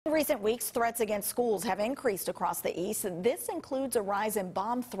In recent weeks, threats against schools have increased across the East. This includes a rise in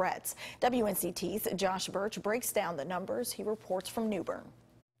bomb threats. WNCT's Josh Birch breaks down the numbers. He reports from New Bern.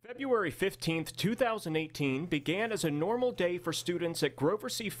 February 15, 2018 began as a normal day for students at Grover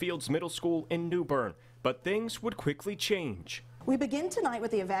C. Fields Middle School in New Bern, but things would quickly change. We begin tonight with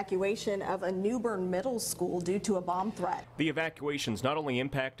the evacuation of a New Bern middle school due to a bomb threat. The evacuations not only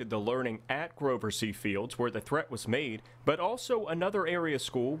impacted the learning at Grover C. Fields, where the threat was made, but also another area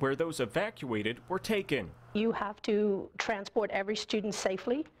school where those evacuated were taken. You have to transport every student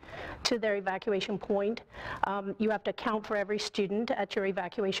safely to their evacuation point. You have to account for every student at your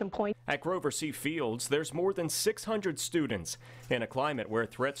evacuation point. At Grover C. Fields, there's more than 600 students. In a climate where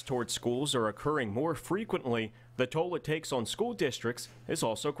threats towards schools are occurring more frequently, the toll it takes on school districts is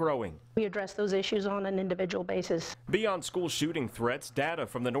also growing. We address those issues on an individual basis. Beyond school shooting threats, data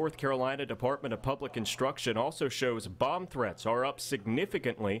from the North Carolina Department of Public Instruction also shows bomb threats are up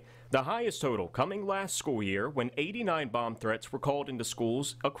significantly, the highest total coming last school year when 89 bomb threats were called into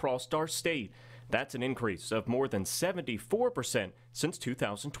schools across our state. That's an increase of more than 74% since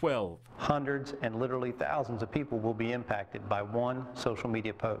 2012. Hundreds and literally thousands of people will be impacted by one social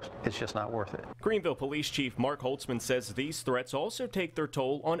media post. It's just not worth it. Greenville Police Chief Mark Holtzman says these threats also take their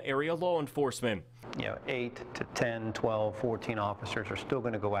toll on area law enforcement. 8 to 10, 12, 14 officers are still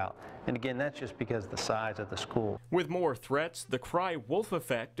going to go out. And again, that's just because of the size of the school. With more threats, the cry wolf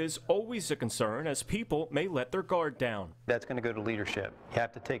effect is always a concern as people may let their guard down. That's going to go to leadership. You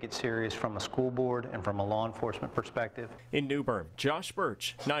have to take it serious from a school board and from a law enforcement perspective. In New Bern, Josh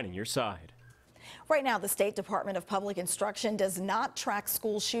Birch, 9 on your side. Right now, the State Department of Public Instruction does not track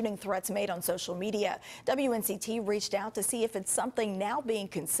school shooting threats made on social media. WNCT reached out to see if it's something now being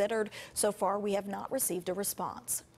considered. So far, we have not received a response.